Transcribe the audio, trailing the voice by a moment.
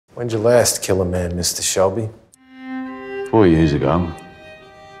When'd you last kill a man, Mr. Shelby? 4 years ago.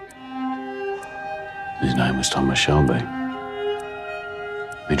 His name was Thomas Shelby.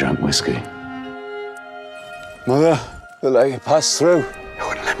 He drank whiskey. Mother, looked like you passed through. You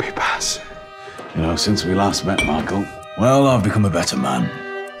wouldn't let me pass. You know, since we last met, Michael, well, I've become a better man.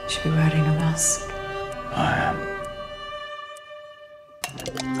 You should be wearing a mask. I am.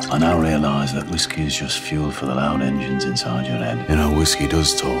 I now realise that whiskey is just fuel for the loud engines inside your head. You know, whiskey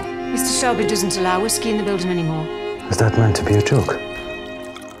does talk. Mr. Shelby doesn't allow whiskey in the building anymore. Was that meant to be a joke?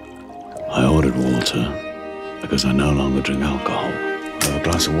 I ordered water because I no longer drink alcohol. Have a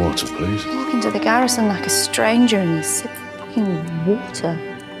glass of water, please. You walk into the garrison like a stranger and you sip fucking water.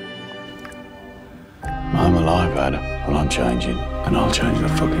 I'm alive, Adam. Well, I'm changing, and I'll change the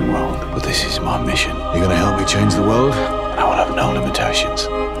fucking world. But this is my mission. You're gonna help me change the world? I will have no limitations.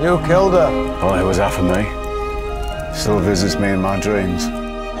 You killed her. Well, it was half of me. Still visits me in my dreams.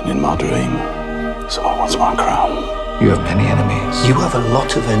 And in my dream, someone wants my crown. You have many enemies. You have a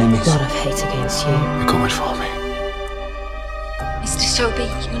lot of enemies. A lot of hate against you. They're coming for me. Mr. Shelby,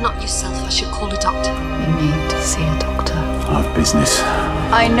 you're not yourself. I should call a doctor. You need to see a doctor. I have business.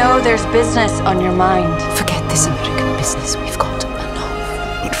 I know there's business on your mind. Forget this American business. We've got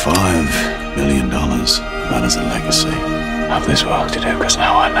enough. But $5 million, that is a legacy. I have this work to do, because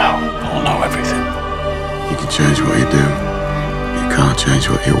now I will know everything. You can change what you do. You can't change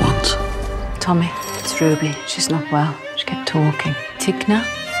what you want. Tommy, it's Ruby. She's not well. She kept talking. Tikna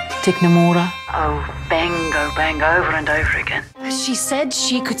Mora. Oh, bang over and over again. She said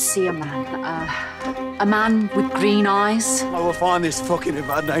she could see a man. A man with green eyes. I will find this fucking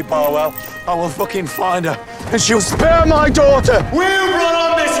Evadne Barwell. I will fucking find her. And she'll spare my daughter. We'll run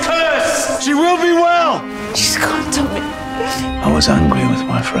on this curse. She will be well. She's gone, Tommy. I was angry with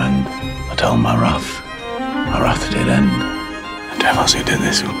my friend. I told my wrath. My wrath did end. The devils who did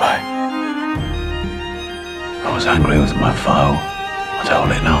this will pay. I was angry with my foe. I told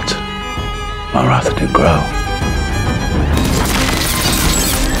it not. My wrath did grow.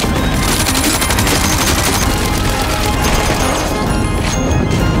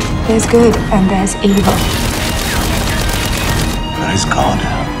 There's good and there's evil. There is God.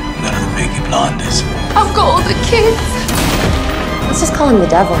 There are the Peaky Blinders. I've got all the kids. Let's just call him the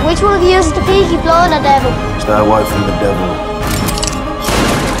devil. Which one of you is the Peaky Blinder devil? Stay away from the devil.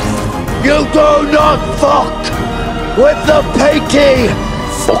 You do not fuck with the Peaky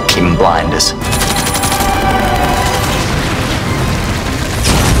Fucking Blinders.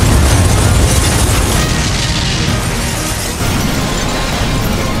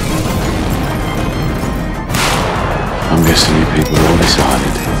 I'm guessing you people all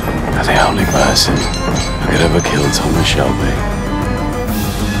decided that the only person who could ever kill Thomas Shelby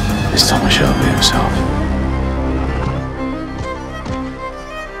is Thomas Shelby himself.